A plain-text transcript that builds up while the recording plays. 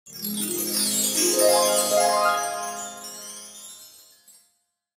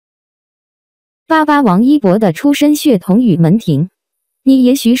扒扒王一博的出身血统与门庭。你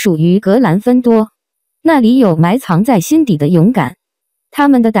也许属于格兰芬多，那里有埋藏在心底的勇敢，他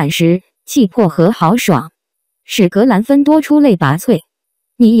们的胆识、气魄和豪爽，使格兰芬多出类拔萃。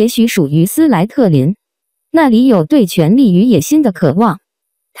你也许属于斯莱特林，那里有对权力与野心的渴望，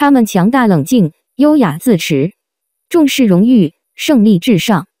他们强大冷静，优雅自持，重视荣誉，胜利至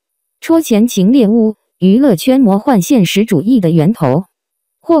上，戳前情猎巫，娱乐圈魔幻现实主义的源头。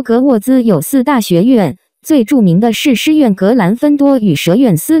霍格沃兹有4大学院，最著名的是诗院格兰芬多与蛇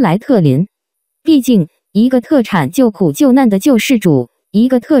院斯莱特林。毕竟，一个特产救苦救难的救世主，一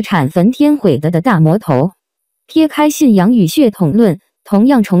个特产焚天毁地的大魔头。撇开信仰与血统论，同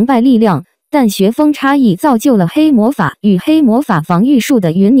样崇拜力量，但学风差异造就了黑魔法与黑魔法防御术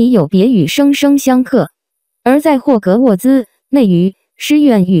的云泥有别与生生相克。而在霍格沃兹，内于诗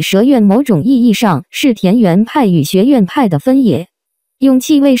院与蛇院某种意义上是田园派与学院派的分野。用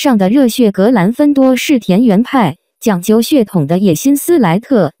气味上的热血格兰芬多是田园派，讲究血统的野心斯莱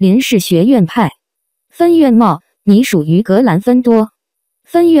特林是学院派。分院帽，你属于格兰芬多；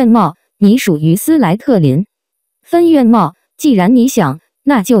分院帽，你属于斯莱特林。分院帽，既然你想，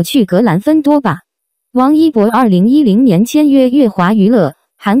那就去格兰芬多吧。王一博2010年签约乐华娱乐，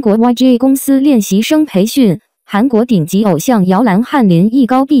韩国 YG 公司练习生培训，韩国顶级偶像摇篮翰林艺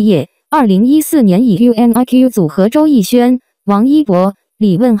高毕业。2014年以 UNIQ 组合周艺轩、王一博、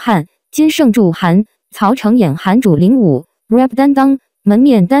李问翰、金圣洙韩、曹承衍韩主领舞 rap 担当、门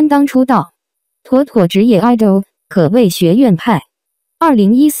面担当出道，妥妥职业 idol， 可谓学院派。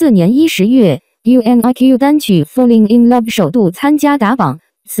2014年10月 UNIQ 单曲 Falling in Love 首度参加打榜，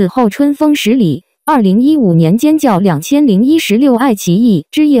此后春风十里。2015年尖叫2016爱奇艺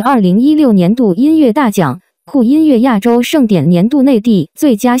之夜2016年度音乐大奖酷音乐亚洲盛典年度内地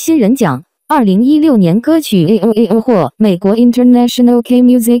最佳新人奖。2016年歌曲 AOAO 获美国 International K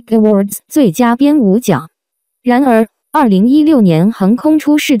Music Awards 最佳编舞奖。然而，2016年横空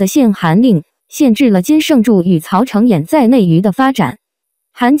出世的限韩令限制了金圣洙与曹承衍在内娱的发展。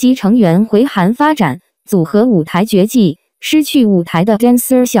韩籍成员回韩发展，组合舞台绝迹，失去舞台的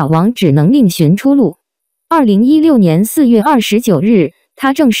dancer 小王只能另寻出路。2016年4月29日，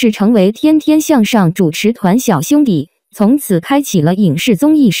他正式成为天天向上主持团小兄弟，从此开启了影视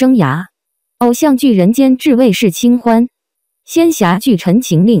综艺生涯。偶像剧《人间至味是清欢》，仙侠剧《陈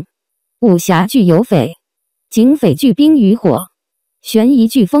情令》，武侠剧《有匪》，警匪剧《冰与火》，悬疑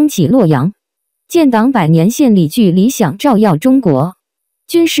剧《风起洛阳》，建党100年献礼剧《理想照耀中国》，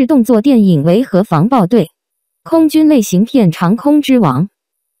军事动作电影《维和防暴队》，空军类型片《长空之王》，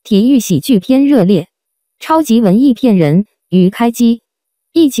体育喜剧片《热烈》，超级文艺片《人鱼开机》。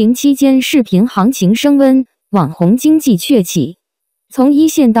疫情期间视频行情升温，网红经济鹊起。从1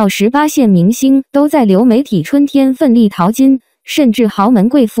线到18线明星都在流媒体春天奋力淘金，甚至豪门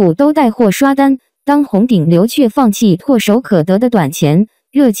贵妇都带货刷单。当红顶流却放弃唾手可得的短钱、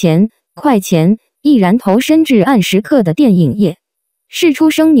热钱、快钱，毅然投身至暗时刻的电影业。是初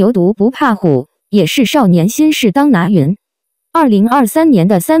生牛犊不怕虎，也是少年心事当拿云。2023年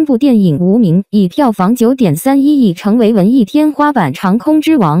的3部电影《无名》以票房9.31亿成为文艺天花板，《长空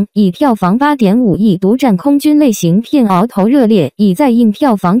之王》以票房8.5亿独占空军类型片鳌头，《热烈》以再映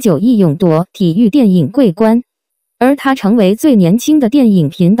票房9亿勇夺体育电影桂冠。而他成为最年轻的电影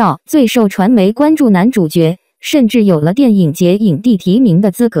频道最受传媒关注男主角，甚至有了电影节影帝提名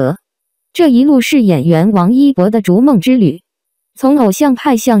的资格。这一路是演员王一博的逐梦之旅，从偶像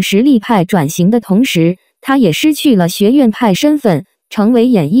派向实力派转型的同时，他也失去了学院派身份，成为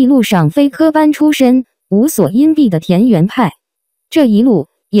演艺路上非科班出身、无所荫蔽的田园派。这一路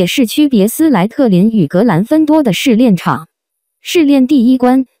也是区别斯莱特林与格兰芬多的试炼场。试炼第一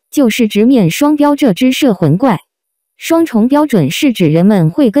关就是直面双标这只摄魂怪。双重标准是指人们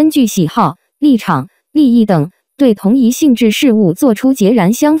会根据喜好、立场、利益等，对同一性质事物做出截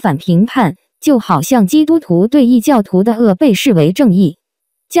然相反评判，就好像基督徒对异教徒的恶被视为正义。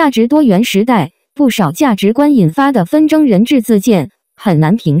价值多元时代，不少价值观引发的纷争人质自荐，很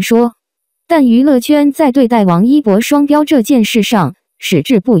难评说。但娱乐圈在对待王一博双标这件事上矢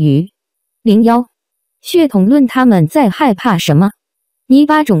志不渝。01血统论，他们在害怕什么？泥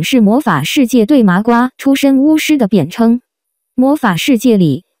巴种是魔法世界对麻瓜出身巫师的贬称。魔法世界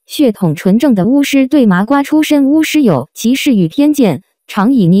里，血统纯正的巫师对麻瓜出身巫师有歧视与偏见，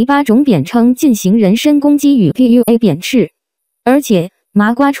常以泥巴种贬称进行人身攻击与 PUA 贬斥。而且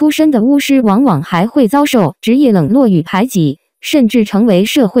麻瓜出身的巫师往往还会遭受职业冷落与排挤，甚至成为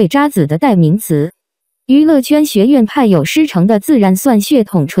社会渣子的代名词。娱乐圈学院派有师承的自然算血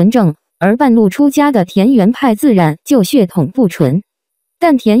统纯正，而半路出家的田园派自然就血统不纯。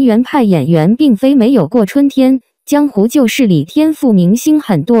但田园派演员并非没有过春天，江湖旧事里天赋明星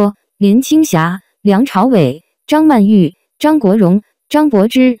很多，林青霞、梁朝伟、张曼玉、张国荣、张柏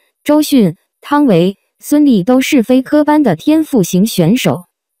芝、周迅、汤唯、孙俪都是非科班的天赋型选手。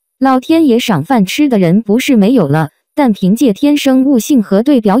老天爷赏饭吃的人不是没有了，但凭借天生悟性和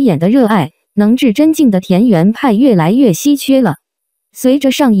对表演的热爱，能至真境的田园派越来越稀缺了。随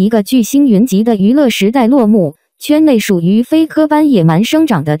着上一个巨星云集的娱乐时代落幕，圈内属于非科班野蛮生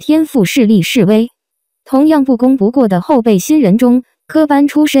长的天赋势力式微。同样不攻不过的后备新人中，科班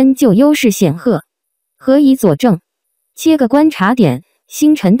出身就优势显赫。何以佐证？切个观察点：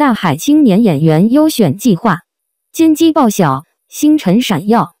星辰大海青年演员优选计划，金鸡报晓，星辰闪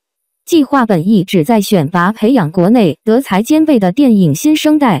耀。计划本意旨在选拔培养国内德才兼备的电影新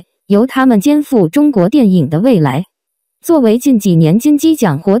生代，由他们肩负中国电影的未来。作为近几年金鸡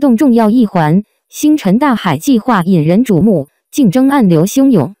奖活动重要一环，星辰大海计划引人瞩目，竞争暗流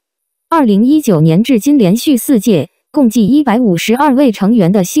汹涌。2019年至今连续4届，共计152位成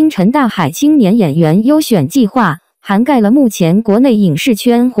员的星辰大海青年演员优选计划，涵盖了目前国内影视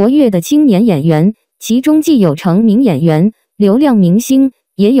圈活跃的青年演员，其中既有成名演员、流量明星，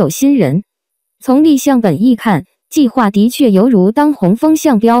也有新人。从立项本意看，计划的确犹如当红风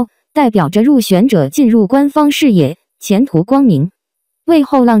向标，代表着入选者进入官方视野，前途光明。为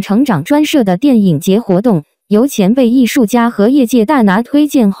后浪成长专设的电影节活动，由前辈艺术家和业界大拿推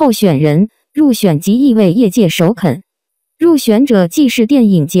荐候选人，入选即意味业界首肯。入选者既是电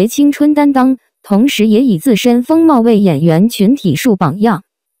影节青春担当，同时也以自身风貌为演员群体树榜样。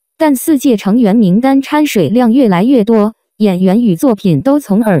但4届成员名单掺水量越来越多，演员与作品都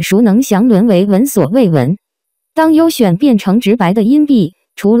从耳熟能详沦为闻所未闻。当优选变成直白的音币，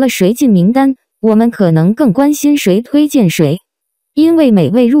除了谁进名单，我们可能更关心谁推荐谁。因为每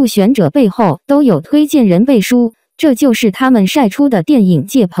位入选者背后都有推荐人背书，这就是他们晒出的电影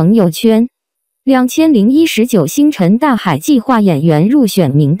界朋友圈。2019星辰大海计划演员入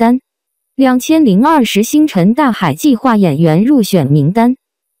选名单，2020星辰大海计划演员入选名单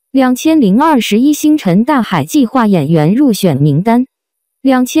，2021星辰大海计划演员入选名单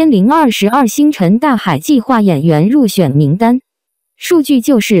，2022星辰大海计划演员入选名单。数据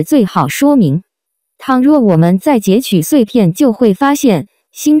就是最好说明。倘若我们再截取碎片，就会发现，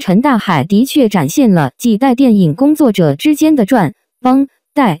星辰大海的确展现了几代电影工作者之间的赚、帮、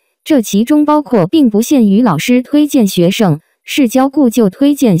带，这其中包括并不限于老师推荐学生，市交故就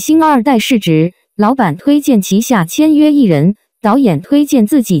推荐星二代市值，老板推荐旗下签约艺人，导演推荐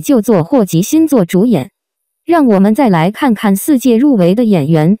自己就做或即新作主演。让我们再来看看4届入围的演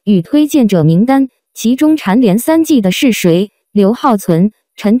员与推荐者名单，其中蝉联3季的是谁？刘浩存、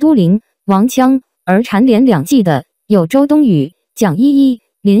陈都灵、王锵。而蝉联2季的有周冬雨、蒋依依、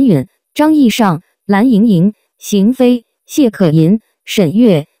林允、张艺尚、蓝盈莹、邢菲、谢可寅、沈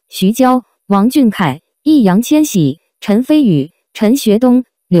月、徐娇、王俊凯、易烊千玺、陈飞宇、陈学冬、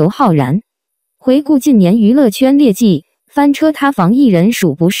刘昊然。回顾近年娱乐圈劣迹，翻车塌房艺人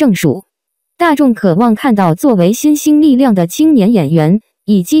数不胜数。大众渴望看到作为新兴力量的青年演员，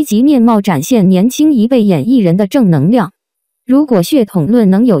以积极面貌展现年轻一辈演艺人的正能量。如果血统论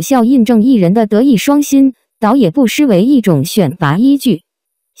能有效印证艺人的德艺双馨，倒也不失为一种选拔依据。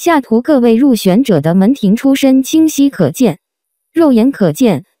下图各位入选者的门庭出身清晰可见。肉眼可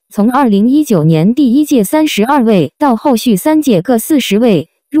见，从2019年第1届32位到后续3届各40位，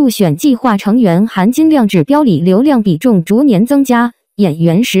入选计划成员含金量指标里流量比重逐年增加，演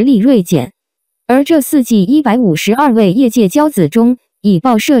员实力锐减。而这4季152位业界骄子中，以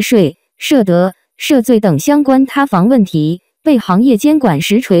报涉税、涉德、涉罪等相关塌房问题，被行业监管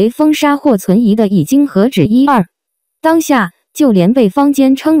实锤封杀或存疑的已经何止1、2。当下，就连被坊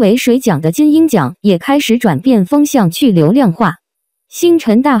间称为水奖的金鹰奖也开始转变风向去流量化。星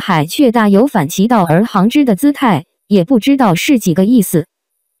辰大海却大有反其道而行之的姿态，也不知道是几个意思。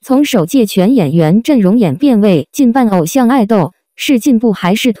从首届全演员阵容演变为近半偶像爱豆，是进步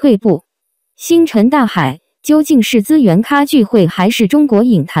还是退步？星辰大海究竟是资源咖聚会还是中国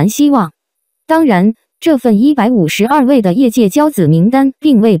影坛希望？当然，这份152位的业界骄子名单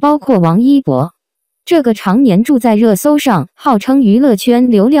并未包括王一博。这个常年住在热搜上，号称娱乐圈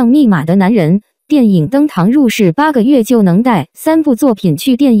流量密码的男人，电影登堂入室8个月就能带3部作品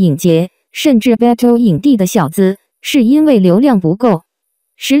去电影节，甚至 battle 影帝的小子，是因为流量不够、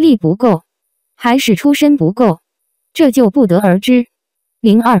实力不够，还是出身不够？这就不得而知。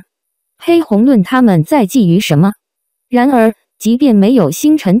02黑红论他们在觊觎什么？然而，即便没有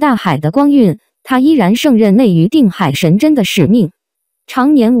星辰大海的光晕，他依然胜任内娱定海神针的使命。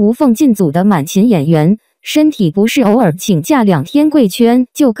常年无缝进组的满勤演员，身体不是偶尔请假2天贵圈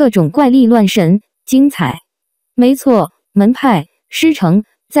就各种怪力乱神，精彩。没错，门派、师承，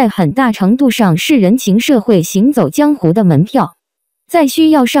在很大程度上是人情社会行走江湖的门票。在需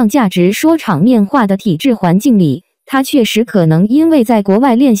要上价值说场面话的体制环境里，他确实可能因为在国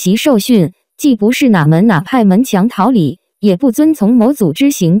外练习受训，既不是哪门哪派门墙讨理，也不遵从某组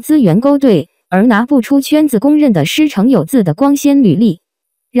织型资源勾兑，而拿不出圈子公认的师承有字的光鲜履历。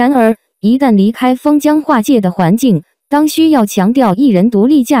然而，一旦离开封疆划界的环境，当需要强调艺人独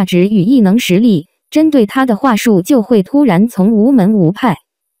立价值与艺能实力，针对他的话术就会突然从无门无派